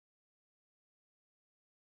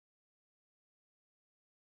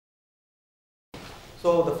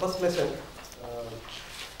So the first lesson,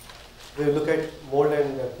 we will look at mold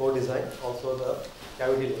and core design, also the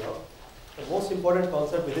cavity layout. The most important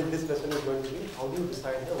concept within this lesson is going to be how do you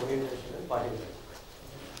decide the orientation and parting line.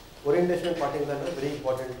 Orientation and parting line are very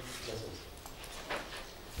important lessons.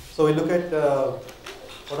 So we look at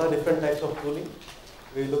what are different types of tooling.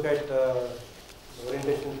 We look at the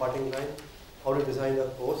orientation and parting line, how to design the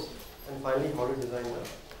course, and finally how to design the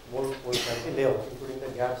mold cavity layout, including the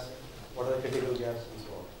gaps, what are the critical gaps, and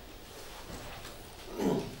so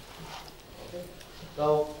on. Okay.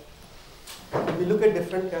 Now, if we look at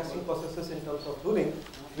different casting processes in terms of tooling,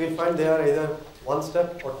 we'll find they are either one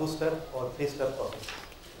step or two step or three step process.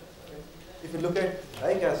 Okay. If you look at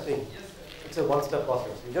die casting, it's a one step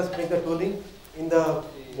process. You just make the tooling in the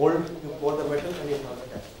mold, you pour the metal and you have the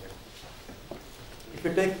casting. If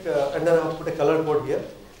you take, and then I'll put a color code here.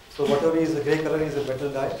 So whatever is the gray color is a metal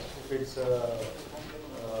die. If it's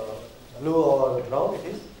blue or brown, it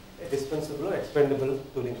is a dispensable or expendable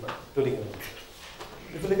tooling element.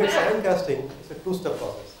 If you look at sand casting, it's a two-step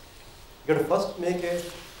process. You have to first make a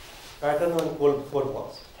pattern on core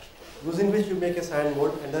box, using which you make a sand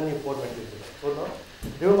mold and then you pour metal. So now,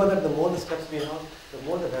 remember that the more the steps we have, the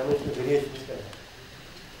more the dimensional variations can happen.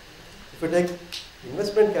 If you take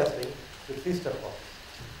investment casting, it's a three-step process.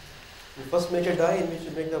 You first make a die in which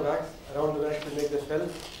you make the wax, around the wax you make the shell,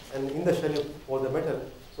 and in the shell you pour the metal.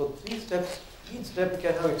 So three steps, each step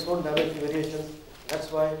can have its own dimensional variations. That's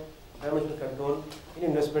why dimensional control in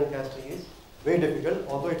investment casting is very difficult,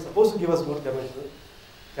 although it's supposed to give us good dimensional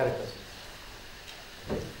characteristics.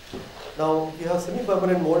 Okay. Now, if you have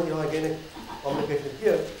semi-permanent mold, you have again a complication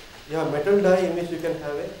here. You have metal die in which you can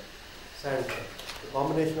have a sand die. The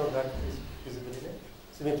combination of that is feasible in a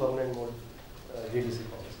semi-permanent mold GDC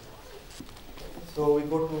process. So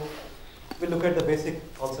we look at the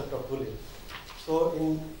basic concept of tooling. So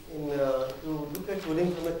if you look at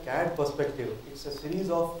tooling from a CAD perspective, it's a series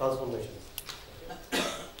of transformations.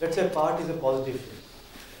 Let's say part is a positive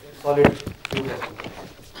shape, solid cube or something.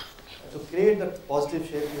 To create that positive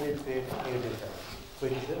shape, you need to create a negative shape. So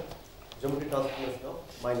it is a geometry transformation of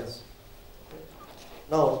minus. Okay.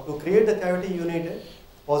 Now, to create the cavity, you need a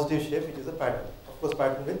positive shape, which is a pattern. Of course,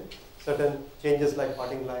 pattern with certain changes like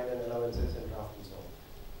parting line and allowances and draft and so on.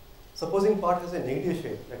 Supposing part has a negative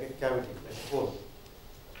shape, like a cavity, like a hole.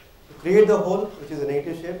 To create the hole, which is a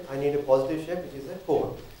negative shape, I need a positive shape, which is a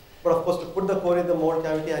core. But of course, to put the core in the mold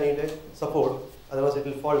cavity, I need a support, otherwise it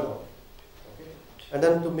will fall down. Okay. And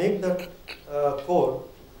then to make the core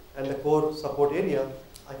and the core support area,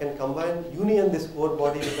 I can combine union this core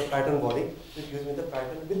body with the pattern body, which gives me the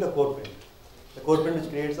pattern with the core print. The core print which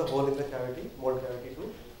creates a hole in the cavity, mold cavity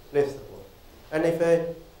to place the core. And if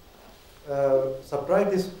I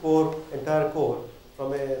subtract this core, entire core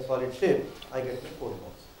from a solid shape, I get the core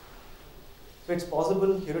box. So it's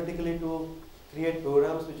possible theoretically to create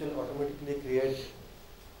programs which will automatically create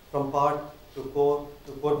from part to core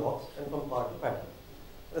box and from part to pattern.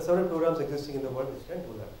 There are several programs existing in the world which can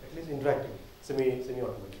do that, at least interactively,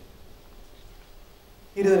 semi-automatically.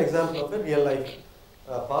 Here is an example of a real life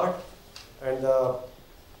part, and the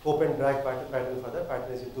hope and drag pattern for that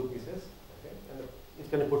pattern is in two pieces. Okay, and it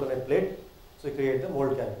can be put on a plate, so you create the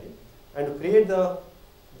mold cavity. And to create the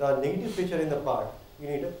negative feature in the part, you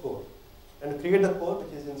need a core. And to create the core,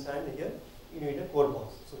 which is in sand here, you need a core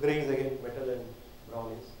box. So gray is again metal and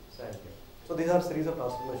brown is sand here. So these are a series of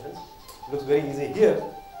transformations. It looks very easy here,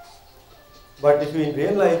 but if you in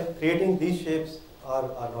real life, creating these shapes are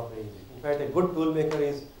not very easy. In fact, a good tool maker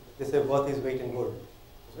is, they say, worth his weight in gold.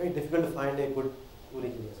 It's very difficult to find a good tool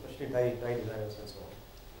engineer, especially die designers and so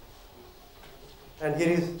on. And here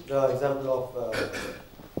is the example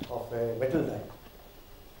of a metal die,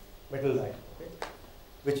 okay,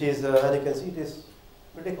 which is, as you can see, it is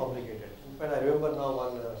pretty complicated. In fact, I remember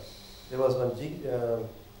now there was one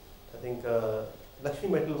I think Lakshmi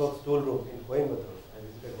Metal Works tool room in Coimbatore. I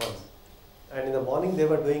visited once, and in the morning they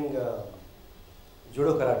were doing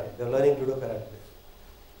judo karate. They were learning judo karate,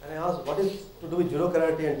 and I asked, what is to do with judo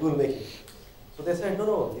karate and tool making? So they said,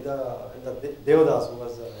 no. And the Devadas, who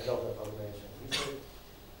was the head of the organization, he said,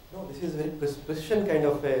 no, this is very precision kind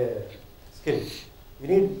of a skill. We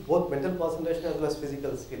need both mental concentration as well as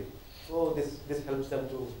physical skill. So this helps them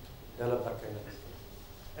to develop that kind of skill.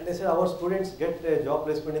 And they said our students get a job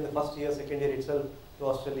placement in the first year, second year itself to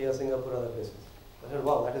Australia, Singapore, other places. I said,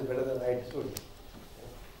 wow, that is better than I understood.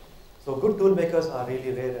 So good tool makers are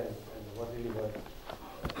really rare and really worth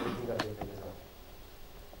everything that they can design.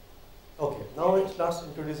 Okay, now it starts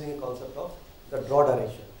introducing a concept of the draw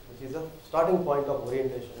direction, which is a starting point of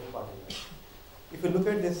orientation and parting line. If you look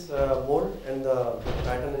at this mold and the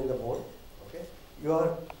pattern in the mold, okay, you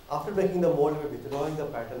are After making the mold, we are withdrawing the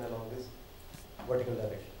pattern along this vertical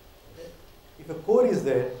direction. Okay? If a core is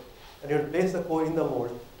there, and you place the core in the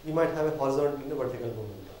mold, you might have a horizontal and a vertical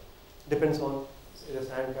movement. Depends on either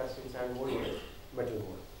sand casting, sand mold, or metal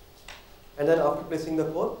mold. And then after placing the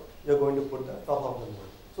core, you are going to put the top of the mold.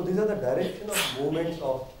 So these are the direction of movements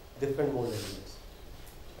of different mold elements.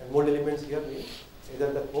 And mold elements here mean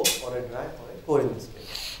either the core or a drag or a core in this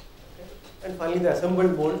case. Okay? And finally, the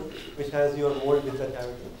assembled mold, which has your mold with the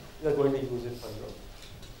cavity, you are going to use it for your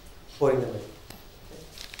pouring the metal.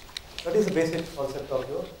 Okay? That is the basic concept of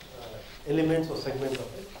your elements or segments of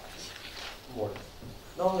a mold.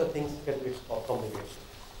 Now the things get a bit complicated.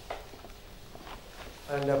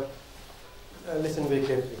 And listen very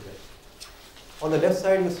carefully here. On the left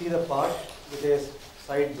side, you see the part with a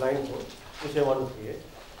side blind hole, which I want to create.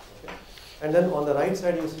 Okay? And then on the right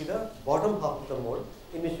side, you see the bottom half of the mold,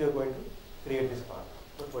 in which you are going to create this part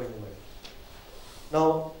for pouring the metal.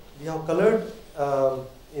 Now, we have colored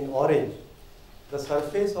in orange the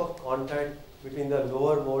surface of contact between the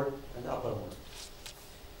lower mold and the upper mold.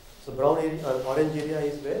 So brown area, orange area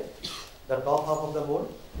is where the top half of the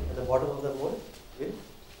mold and the bottom of the mold will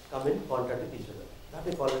come in contact with each other. That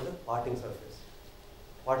we call it the parting surface.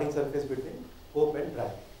 Parting surface between cope and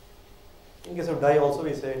drag. In case of die also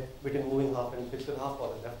we say between moving half and fixed half,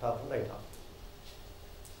 or the left half and right half.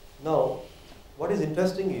 Now, what is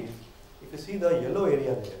interesting is, if you see the yellow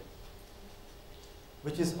area there,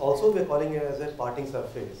 which is also we are calling it as a parting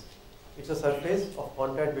surface. It's a surface of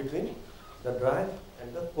contact between the drag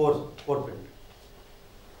and the core print.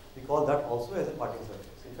 We call that also as a parting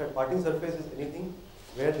surface. In fact, parting surface is anything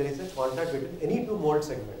where there is a contact between any two mold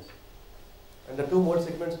segments. And the two mold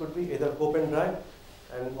segments could be either cope and drag,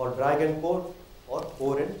 or drag and core, or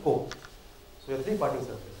core and cope. So you have three parting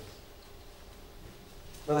surfaces.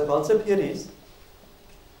 Now the concept here is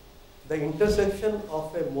the intersection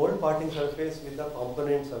of a mold parting surface with the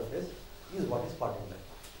component surface is what is parting line.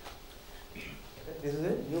 Okay? This is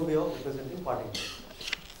a new way of representing parting line.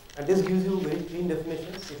 And this gives you very clean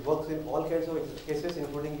definitions. It works in all kinds of cases,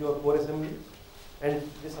 including your core assembly. And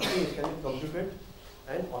this is something which can be computed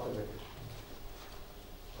and automated.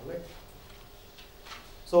 Alright.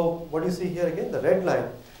 So what you see here again, the red line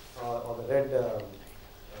or the red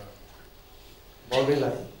boundary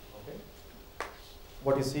line. Okay.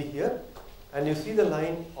 What you see here, and you see the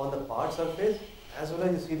line on the part surface as well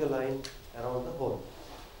as you see the line around the hole.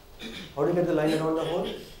 How do you get the line around the hole?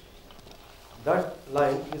 That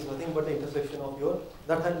line is nothing but the intersection of your,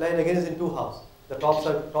 that line again is in two halves. The top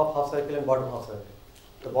half circle and bottom half circle.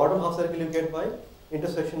 The bottom half circle you get by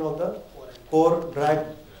intersection of the core drag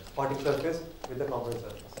parting surface with the component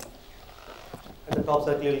surface. And the top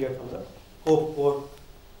circle you will get from the core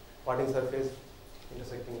parting surface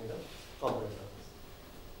intersecting with the component surface.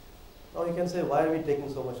 Now you can say, why are we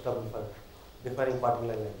taking so much trouble for defining parting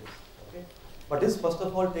line like this? Okay? But this first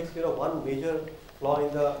of all takes care of one major flaw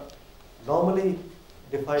in the normally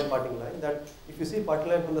defined parting line, that if you see parting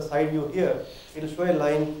line from the side view here, it will show a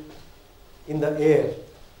line in the air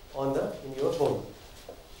in your hole.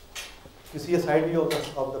 If you see a side view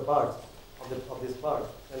of the parts of this part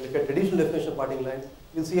and look at traditional definition of parting lines,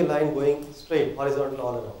 you'll see a line going straight, horizontal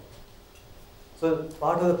all around. So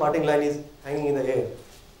part of the parting line is hanging in the air.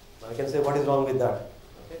 Now I can say, what is wrong with that?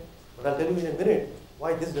 Okay? But I'll tell you in a minute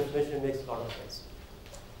why this definition makes a lot of sense.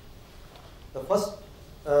 The first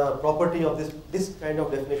property of this kind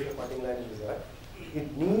of definition of parting line is that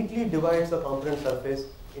it neatly divides the component surface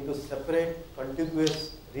into separate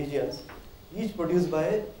contiguous regions, each produced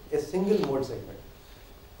by a single mold segment.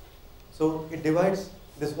 So it divides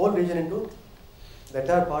this whole region into, the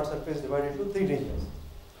entire part surface divided into three regions.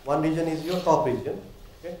 One region is your top region,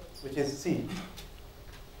 okay, which is C.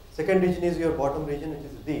 Second region is your bottom region,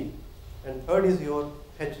 which is D. And third is your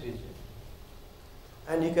H region.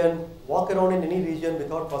 And you can walk around in any region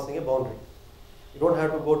without crossing a boundary. You don't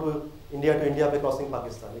have to go to India by crossing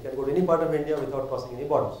Pakistan. You can go to any part of India without crossing any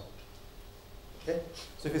borders. Okay?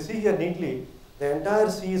 So if you see here neatly, the entire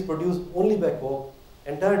C is produced only by cope,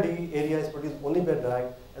 entire D area is produced only by drag,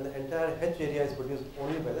 and the entire H area is produced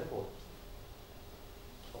only by the core.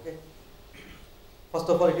 Okay? First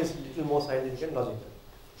of all, it is a little more scientific and logical.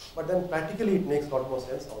 But then practically it makes a lot more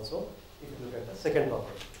sense also if you look at the second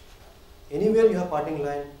property. Anywhere you have parting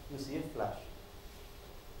line, you see a flash.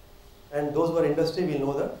 And those who are industry will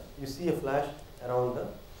know that you see a flash around the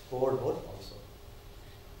core hole also.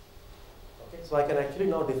 Okay, so I can actually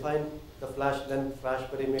now define the flash, then flash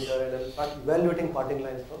perimeter, and then start evaluating parting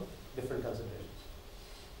lines from different considerations.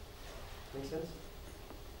 Make sense?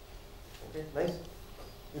 Okay, nice.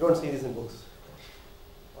 You don't see this in books.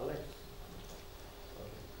 All right.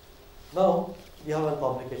 Okay. Now, we have one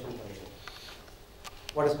complication coming in.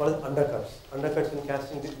 What is called undercuts. Undercuts in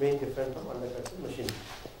casting is very different from undercuts in machining.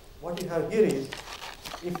 What you have here is,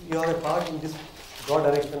 if you have a part in this broad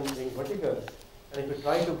direction being vertical, and if you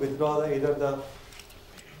try to withdraw either the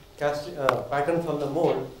pattern from the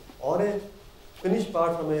mold or a finished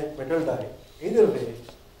part from a metal die, either way,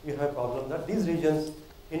 you have a problem that these regions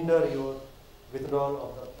hinder your withdrawal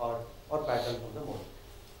of the part or pattern from the mold.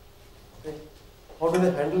 Okay. How do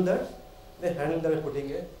they handle that? They handle that by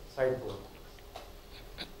putting a side core.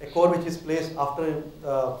 A core which is placed after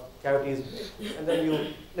the cavity is made, and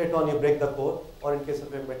then later on you break the core, or in case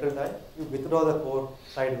of a metal die, you withdraw the core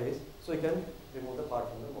sideways so you can remove the part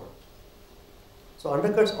from the mold. So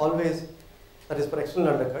undercuts always, that is for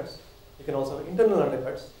external undercuts. You can also have internal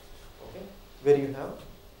undercuts, okay, where you have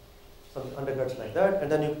some undercuts like that,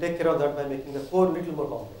 and then you take care of that by making the core a little more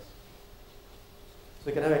complex. So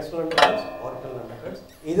you can have external undercuts or internal undercuts.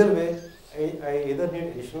 Either way, I either need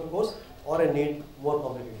additional cores or I need more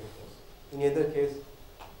complicated cores. In either case,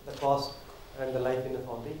 the cost and the life in the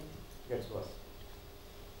foundry gets worse.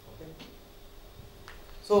 Okay.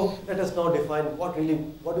 So let us now define what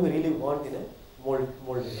do we really want in a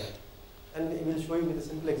mold design. And we will show you with a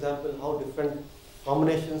simple example how different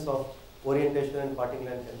combinations of orientation and parting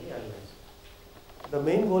line can be analyzed. The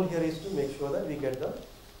main goal here is to make sure that we get the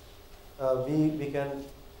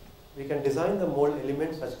we can design the mold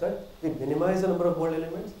elements such that we minimize the number of mold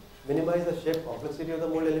elements, minimize the shape complexity of the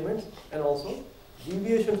mold elements, and also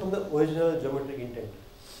deviation from the original geometric intent,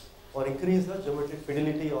 or increase the geometric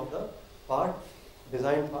fidelity of the part,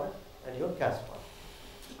 design part, and your cast part.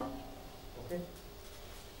 Okay.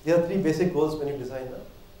 There are three basic goals when you design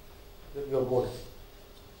your mold.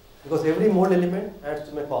 Because every mold element adds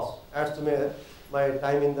to my cost, adds to my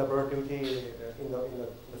time in the productivity in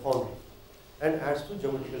the foundry, and adds to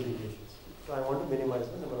geometrical deviations. So I want to minimize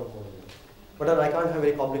the number of mold elements. But then I can't have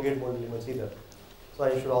very complicated mold elements either. So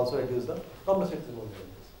I should also reduce the complexity of the mold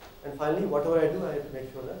elements. And finally, whatever I do, I have to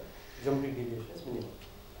make sure that geometric deviation is minimal.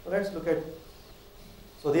 So let's look at,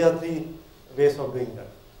 so there are three ways of doing that.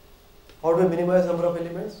 How do I minimize number of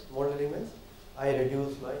elements, mold elements? I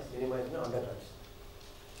minimize my undercuts.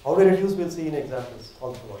 How do I reduce? We'll see in examples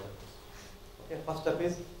all throughout. Okay, first step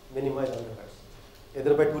is minimize undercuts,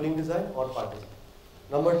 either by tooling design or part design.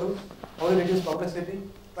 Number two, how do I reduce complexity?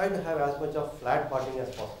 Try to have as much of flat parting as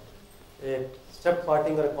possible. A step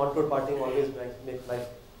parting or a contour parting always makes life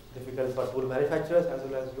difficult for tool manufacturers as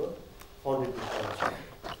well as your foundry manufacturers.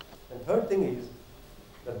 And third thing is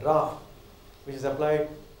the draft, which is applied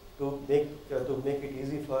to make it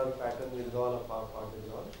easy for pattern withdrawal or part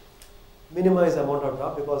withdrawal. Minimize the amount of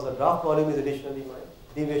draft because the draft volume is additionally my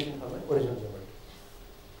deviation from my original geometry.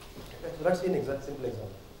 Okay, so let's see an simple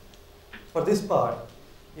example. For this part,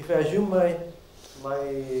 if I assume my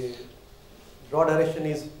draw direction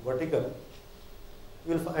is vertical,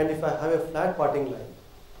 and if I have a flat parting line,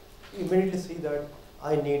 you immediately see that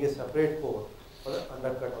I need a separate core for the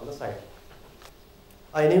undercut on the side.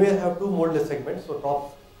 I anyway have two moldless segments, so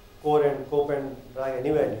top core and cope and dry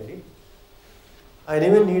anyway I need it. I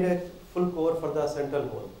anyway need a full core for the central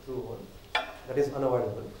hole, through hole, that is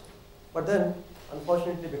unavoidable. But then,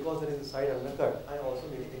 unfortunately, because there is a side undercut, I also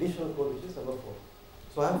need additional core, which is number 4.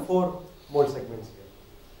 So I have 4 mold segments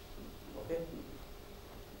here. Okay.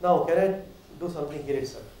 Now, can I do something here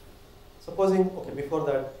itself? Supposing, okay, before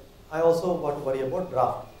that, I also want to worry about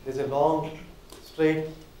draft. There is a long, straight,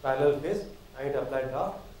 parallel face. I need to apply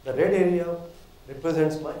draft. The red area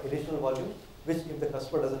represents my additional volume, which if the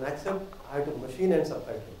customer doesn't accept, I have to machine and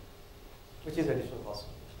supply to him, which is additional cost.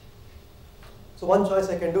 So one choice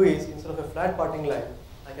I can do is, instead of a flat parting line,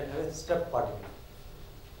 I can have a step parting line.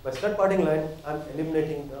 By step parting line, I am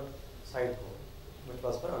eliminating the side core, which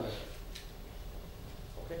was for undercut.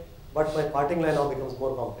 Okay? But my parting line now becomes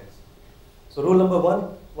more complex. So rule number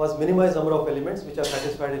 1 was minimize number of elements which are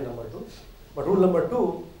satisfied in number 2. But rule number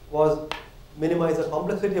 2 was minimize the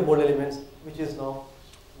complexity of mold elements, which is now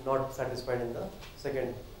not satisfied in the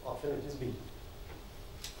second option, which is B.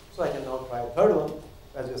 So I can now try a third one.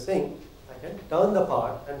 As you're saying, I can turn the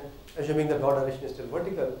part, and assuming the draw direction is still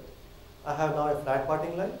vertical, I have now a flat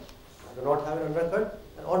parting line. I do not have an undercut.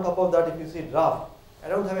 And on top of that, if you see draft, I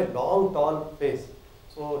don't have a long, tall face.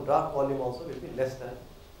 So draft volume also will be less than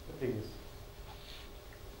the previous.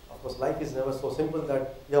 Of course, life is never so simple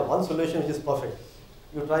that you have one solution which is perfect.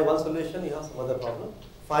 You try one solution, you have some other problem.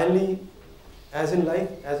 Finally, as in life,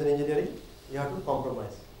 as in engineering, you have to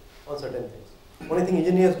compromise on certain things. Only thing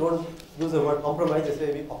engineers don't use the word compromise, they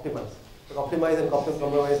say we optimize. But optimize and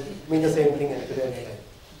compromise mean the same thing today and today.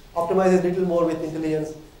 Optimize is little more with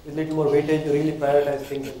intelligence, with little more weightage, you really prioritize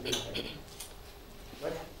things and things like that.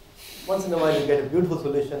 Right? Once in a while you get a beautiful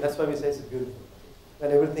solution. That's why we say it's beautiful.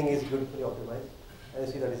 When everything is beautifully optimized, and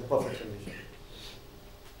you see that it's a perfect solution.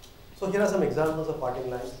 So here are some examples of parting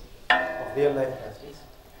lines of real-life castings.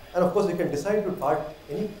 And of course, you can decide to part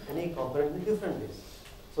any component in different ways.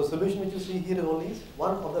 So solution which you see here only is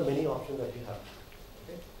one of the many options that we have.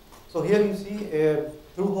 Okay? So here you see a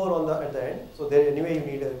through hole at the end. So there anyway you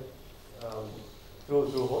need a through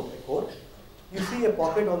hole, a core. You see a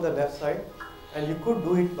pocket on the left side, and you could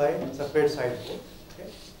do it by separate side core. Okay?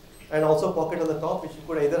 And also pocket on the top, which you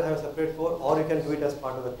could either have a separate core or you can do it as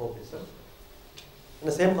part of the core itself. And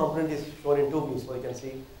the same component is shown in two views, so you can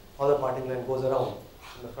see how the parting line goes around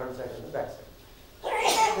on the front side and the back side.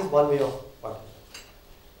 This is one way of parting.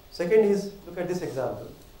 Second is, look at this example.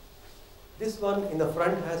 This one in the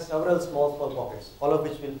front has several small pockets, all of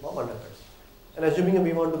which will form undercuts. And assuming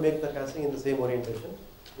we want to make the casting in the same orientation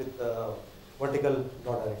with vertical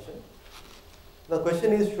dot direction. The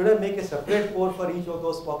question is, should I make a separate core for each of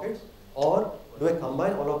those pockets, or do I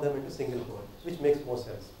combine all of them into single core, which makes more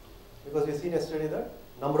sense? Because we seen yesterday that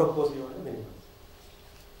number of cores you want to minimize.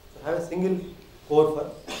 So have a single core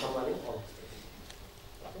for combining all of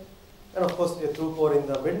them. Okay? And of course, a through core in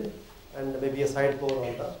the middle, and maybe a side core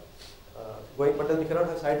on the going. But then you cannot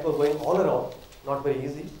have side core going all around. Not very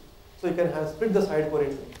easy. So you can have split the side core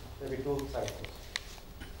into maybe two side cores.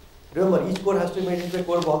 Remember, each core has to be made into a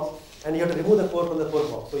core box, and you have to remove the core from the core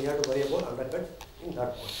box. So you have to worry about undercut in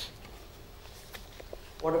that point.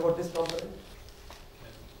 What about this component?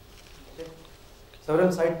 Okay.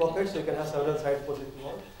 Several side pockets, so you can have several side cores if you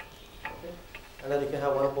want. Okay. And then you can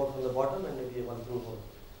have one core from the bottom and maybe one through core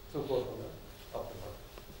from the top to bottom.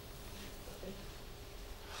 Okay.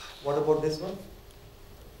 What about this one?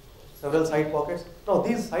 Several side pockets. Now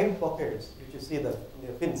these side pockets, which you see the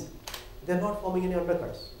pins, they are not forming any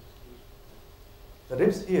undercuts. The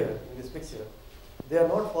ribs here in this picture, they are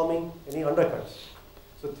not forming any undercuts.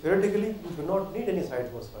 So theoretically, you do not need any side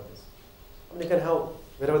cores for this. I mean, you can have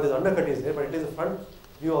wherever this undercut is there, but it is the front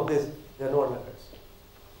view of this, there are no undercuts.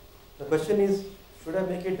 The question is, should I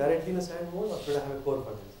make it directly in the sand mold, or should I have a core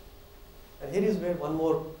for this? And here is where one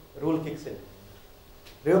more rule kicks in.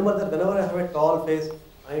 Remember that whenever I have a tall face,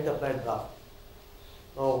 I need to apply draft.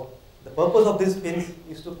 Now, the purpose of these pins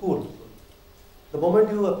is to cool. The moment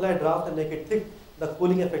you apply draft and make it thick, the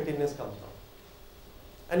cooling effectiveness comes down.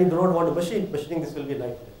 And you do not want to machining this will be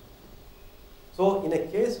lightweight. So in a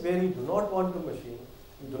case where you do not want to machine,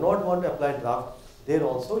 you do not want to apply draft, there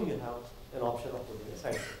also you have an option of putting a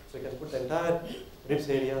side core. So you can put the entire ribs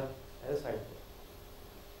area as a side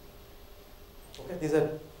core. Okay, this is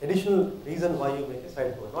an additional reason why you make a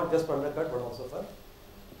side core, not just for undercut, but also for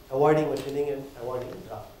avoiding machining and avoiding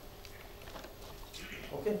draft.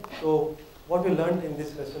 Okay, so what we learned in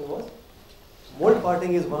this lesson was mold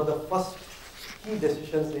parting is one of the first key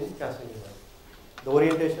decisions in casting design. The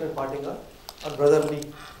orientation and parting are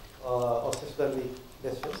brotherly or sisterly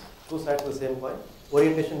decisions, two sides of the same coin.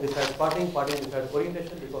 Orientation decides parting, parting decides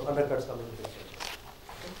orientation, because undercuts come into picture.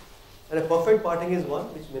 Okay. And a perfect parting is one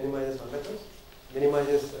which minimizes undercuts,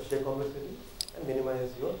 minimizes shape complexity, and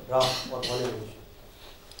minimizes your draft or volume ratio.